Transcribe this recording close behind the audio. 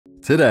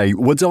Today,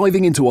 we're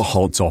diving into a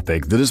hot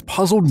topic that has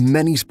puzzled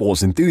many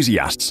sports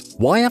enthusiasts.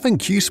 Why haven't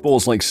cue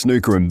sports like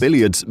snooker and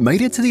billiards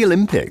made it to the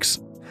Olympics?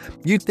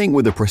 You'd think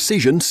with the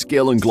precision,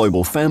 skill, and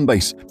global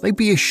fanbase, they'd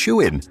be a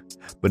shoo-in.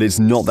 But it's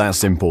not that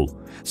simple.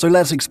 So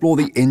let's explore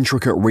the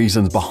intricate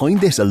reasons behind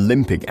this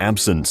Olympic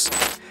absence.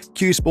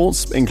 Cue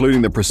sports,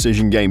 including the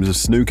precision games of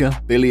snooker,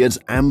 billiards,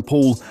 and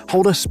pool,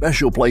 hold a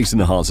special place in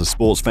the hearts of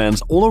sports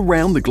fans all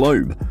around the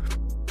globe.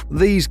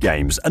 These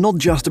games are not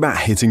just about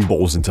hitting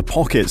balls into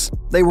pockets.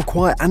 They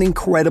require an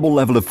incredible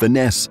level of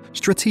finesse,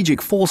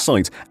 strategic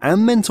foresight,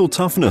 and mental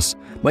toughness,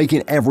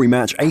 making every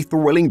match a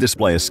thrilling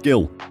display of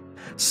skill.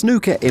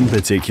 Snooker in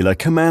particular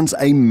commands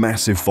a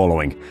massive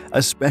following,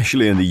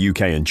 especially in the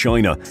UK and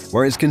China,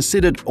 where it's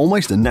considered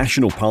almost a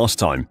national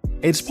pastime.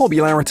 Its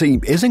popularity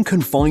isn't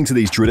confined to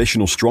these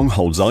traditional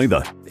strongholds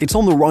either. It's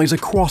on the rise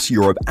across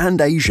Europe and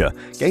Asia,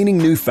 gaining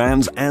new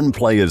fans and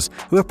players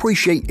who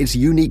appreciate its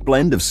unique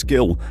blend of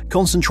skill,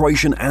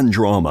 concentration, and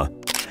drama.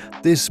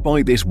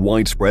 Despite this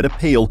widespread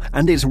appeal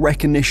and its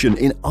recognition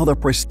in other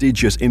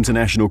prestigious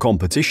international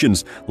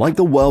competitions like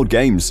the World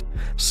Games,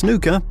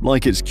 snooker,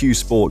 like its cue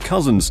sport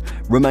cousins,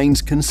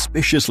 remains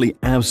conspicuously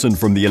absent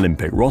from the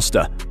Olympic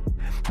roster.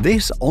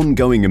 This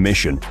ongoing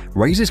omission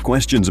raises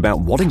questions about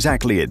what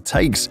exactly it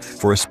takes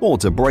for a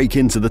sport to break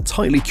into the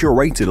tightly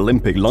curated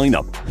Olympic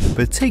lineup,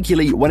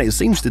 particularly when it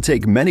seems to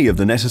tick many of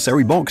the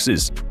necessary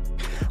boxes.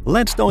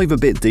 Let's dive a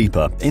bit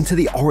deeper into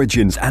the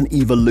origins and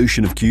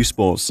evolution of cue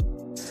sports.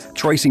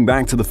 Tracing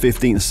back to the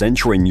 15th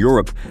century in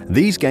Europe,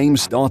 these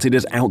games started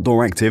as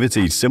outdoor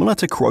activities similar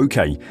to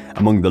croquet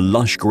among the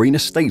lush green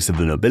estates of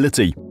the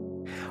nobility.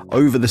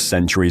 Over the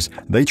centuries,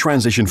 they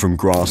transitioned from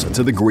grass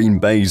to the green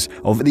baize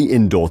of the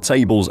indoor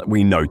tables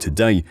we know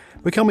today,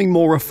 becoming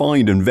more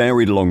refined and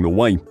varied along the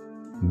way.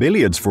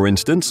 Billiards, for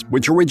instance,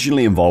 which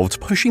originally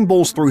involved pushing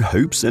balls through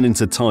hoops and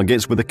into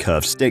targets with a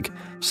curved stick,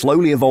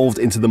 slowly evolved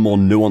into the more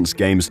nuanced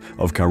games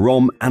of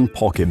carom and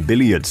pocket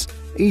billiards,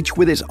 each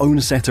with its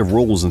own set of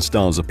rules and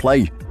styles of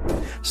play.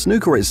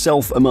 Snooker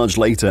itself emerged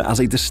later as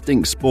a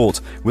distinct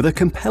sport with a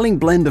compelling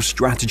blend of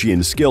strategy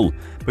and skill,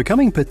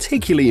 becoming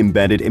particularly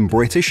embedded in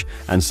British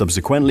and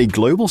subsequently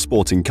global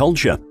sporting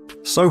culture.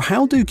 So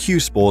how do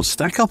cue sports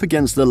stack up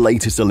against the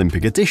latest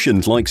Olympic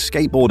additions like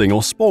skateboarding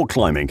or sport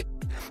climbing?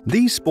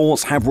 These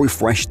sports have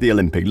refreshed the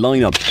Olympic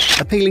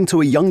lineup, appealing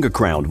to a younger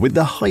crowd with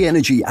the high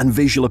energy and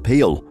visual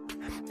appeal.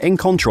 In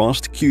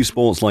contrast, cue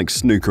sports like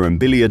snooker and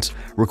billiards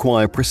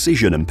require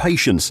precision and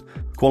patience,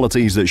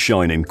 qualities that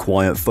shine in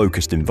quiet,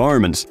 focused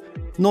environments,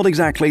 not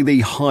exactly the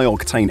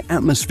high-octane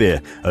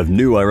atmosphere of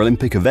newer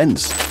Olympic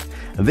events.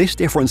 This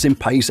difference in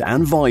pace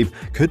and vibe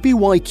could be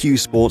why cue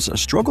sports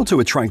struggle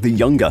to attract the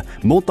younger,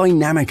 more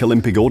dynamic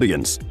Olympic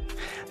audience.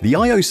 The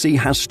IOC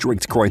has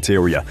strict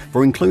criteria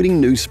for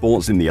including new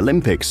sports in the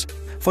Olympics,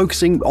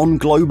 focusing on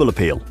global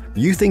appeal,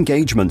 youth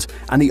engagement,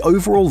 and the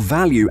overall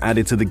value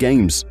added to the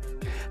Games.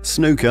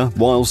 Snooker,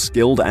 while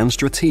skilled and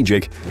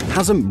strategic,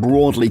 hasn't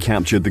broadly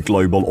captured the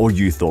global or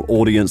youth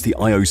audience the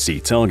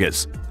IOC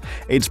targets.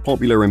 It's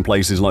popular in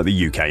places like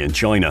the UK and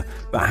China,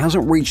 but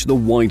hasn't reached the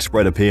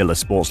widespread appeal of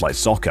sports like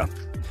soccer.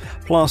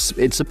 Plus,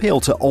 its appeal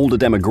to older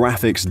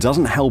demographics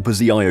doesn't help as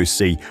the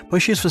IOC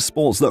pushes for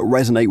sports that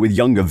resonate with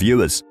younger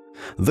viewers.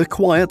 The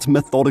quiet,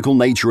 methodical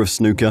nature of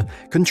snooker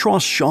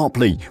contrasts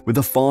sharply with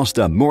the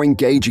faster, more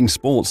engaging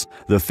sports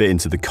that fit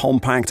into the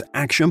compact,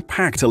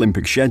 action-packed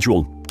Olympic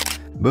schedule.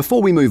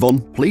 Before we move on,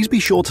 please be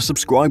sure to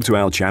subscribe to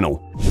our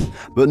channel.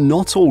 But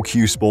not all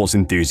cue sports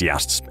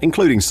enthusiasts,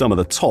 including some of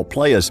the top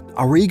players,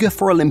 are eager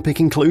for Olympic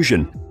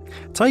inclusion.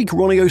 Take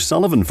Ronnie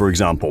O'Sullivan, for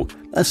example,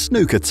 a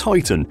snooker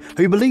titan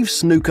who believes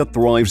snooker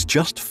thrives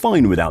just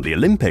fine without the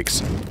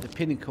Olympics. The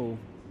pinnacle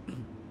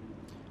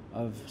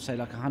of, say,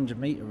 like a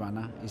 100-meter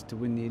runner is to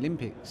win the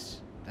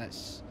Olympics.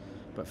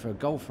 But for a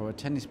golfer or a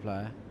tennis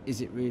player,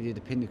 is it really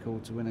the pinnacle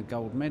to win a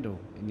gold medal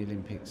in the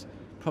Olympics?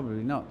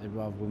 Probably not. They'd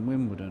rather win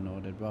Wimbledon or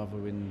they'd rather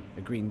win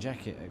a green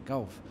jacket at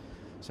golf.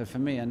 So for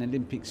me, an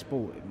Olympic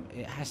sport,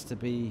 it has to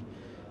be,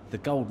 the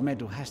gold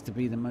medal has to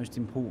be the most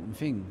important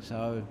thing.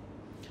 So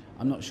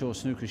I'm not sure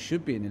snooker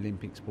should be an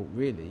Olympic sport,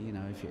 really, you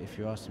know, if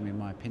you're asking me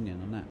my opinion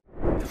on that.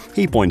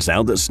 He points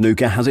out that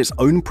snooker has its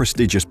own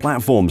prestigious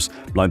platforms,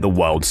 like the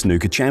World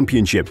Snooker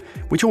Championship,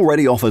 which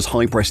already offers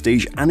high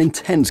prestige and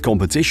intense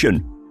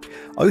competition.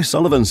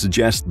 O'Sullivan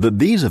suggests that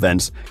these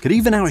events could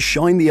even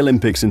outshine the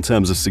Olympics in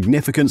terms of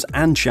significance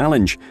and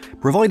challenge,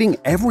 providing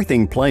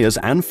everything players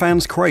and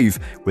fans crave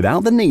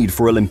without the need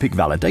for Olympic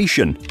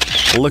validation.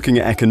 Looking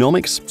at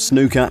economics,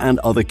 snooker and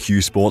other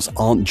cue sports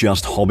aren't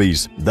just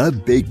hobbies, they're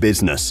big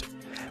business.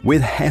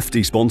 With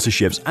hefty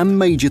sponsorships and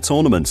major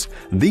tournaments,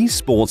 these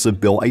sports have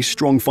built a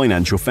strong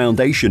financial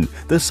foundation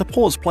that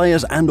supports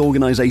players and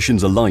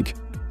organizations alike.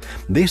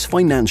 This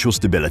financial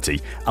stability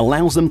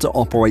allows them to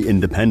operate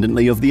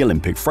independently of the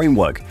Olympic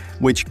framework,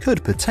 which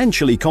could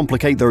potentially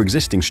complicate their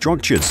existing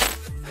structures.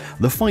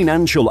 The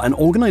financial and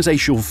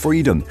organizational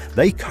freedom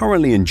they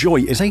currently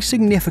enjoy is a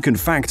significant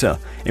factor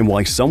in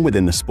why some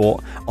within the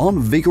sport aren't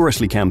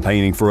vigorously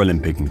campaigning for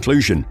Olympic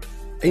inclusion.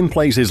 In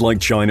places like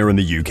China and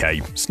the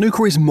UK,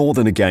 snooker is more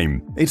than a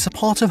game, it's a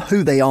part of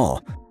who they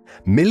are.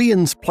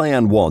 Millions play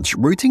and watch,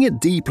 rooting it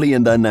deeply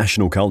in their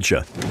national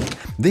culture.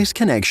 This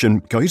connection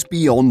goes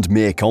beyond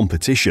mere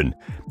competition.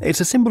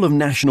 It's a symbol of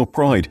national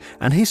pride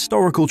and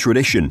historical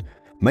tradition,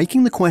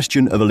 making the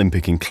question of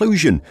Olympic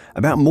inclusion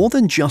about more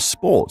than just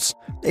sports.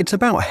 It's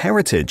about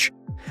heritage.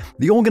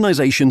 The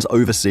organizations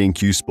overseeing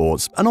Q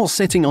Sports are not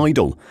sitting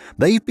idle.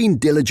 They've been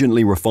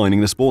diligently refining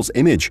the sport's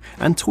image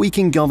and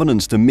tweaking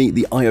governance to meet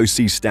the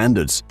IOC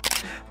standards.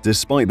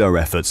 Despite their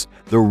efforts,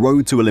 the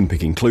road to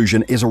Olympic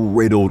inclusion is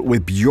riddled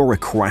with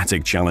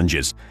bureaucratic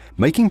challenges,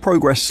 making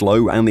progress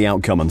slow and the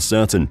outcome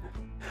uncertain.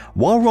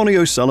 While Ronnie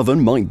O'Sullivan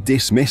might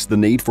dismiss the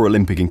need for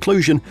Olympic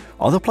inclusion,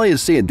 other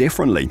players see it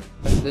differently.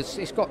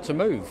 It's got to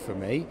move for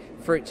me,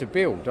 for it to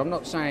build. I'm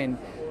not saying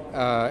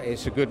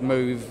it's a good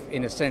move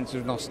in a sense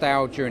of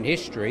nostalgia and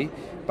history,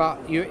 but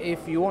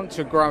if you want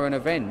to grow an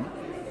event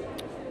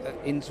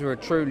into a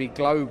truly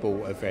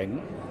global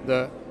event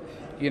that,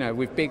 you know,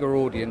 with bigger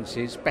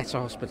audiences, better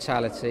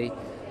hospitality,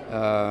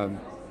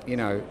 you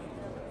know,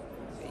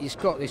 it's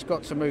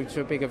got to move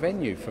to a bigger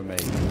venue for me.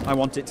 I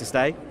want it to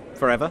stay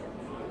forever.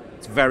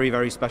 It's very,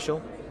 very special,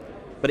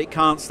 but it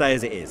can't stay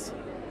as it is.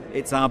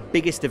 It's our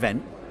biggest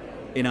event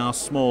in our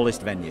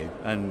smallest venue,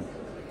 and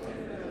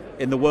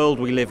in the world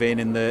we live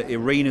in the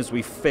arenas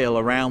we fill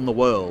around the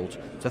world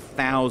to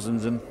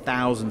thousands and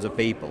thousands of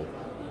people,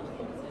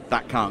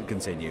 that can't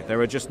continue.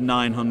 There are just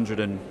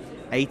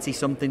 980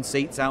 something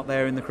seats out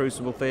there in the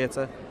Crucible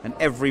Theatre, and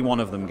every one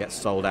of them gets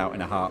sold out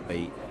in a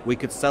heartbeat. We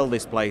could sell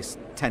this place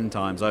 10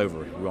 times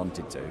over if we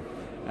wanted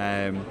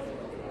to.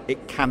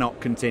 It cannot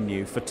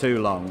continue for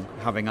too long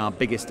having our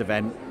biggest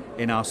event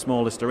in our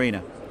smallest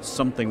arena.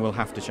 Something will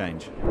have to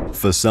change.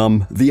 For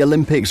some, the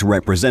Olympics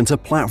represent a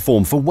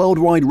platform for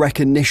worldwide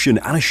recognition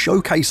and a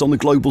showcase on the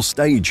global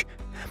stage.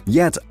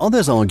 Yet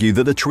others argue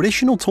that the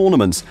traditional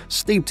tournaments,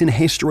 steeped in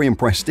history and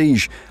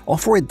prestige,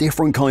 offer a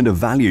different kind of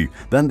value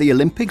that the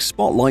Olympic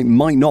spotlight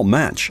might not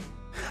match.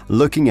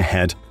 Looking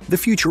ahead, the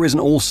future isn't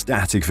all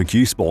static for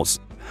Q Sports.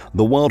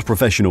 The World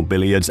Professional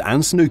Billiards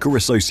and Snooker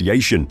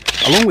Association,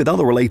 along with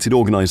other related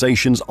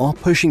organizations, are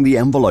pushing the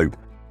envelope.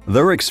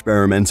 They're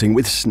experimenting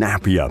with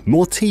snappier,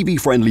 more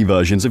TV-friendly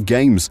versions of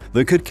games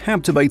that could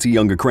captivate a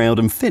younger crowd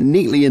and fit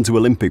neatly into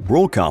Olympic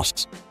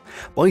broadcasts.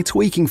 By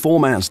tweaking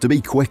formats to be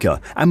quicker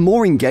and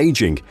more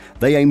engaging,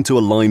 they aim to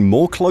align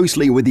more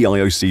closely with the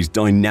IOC's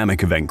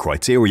dynamic event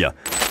criteria,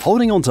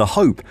 holding on to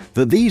hope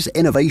that these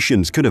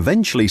innovations could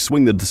eventually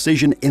swing the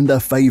decision in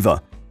their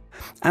favor.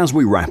 As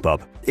we wrap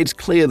up, it's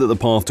clear that the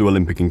path to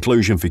Olympic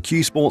inclusion for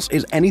Q Sports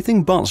is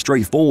anything but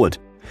straightforward.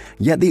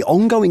 Yet the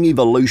ongoing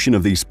evolution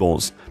of these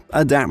sports,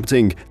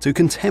 adapting to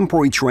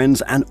contemporary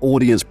trends and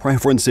audience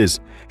preferences,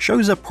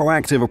 shows a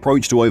proactive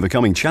approach to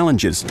overcoming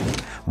challenges.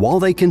 While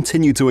they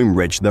continue to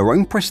enrich their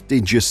own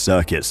prestigious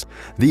circuits,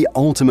 the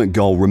ultimate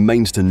goal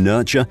remains to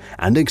nurture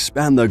and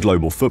expand their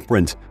global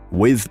footprint,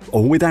 with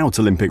or without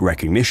Olympic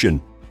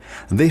recognition.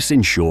 This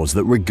ensures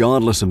that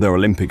regardless of their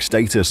Olympic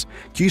status,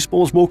 Q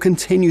Sports will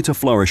continue to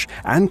flourish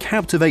and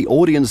captivate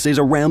audiences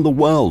around the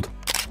world.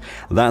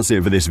 That's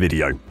it for this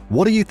video.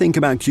 What do you think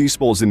about Q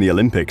Sports in the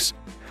Olympics?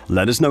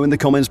 Let us know in the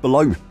comments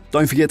below.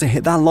 Don't forget to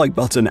hit that like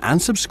button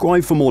and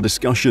subscribe for more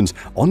discussions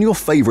on your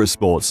favorite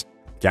sports.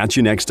 Catch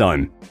you next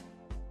time.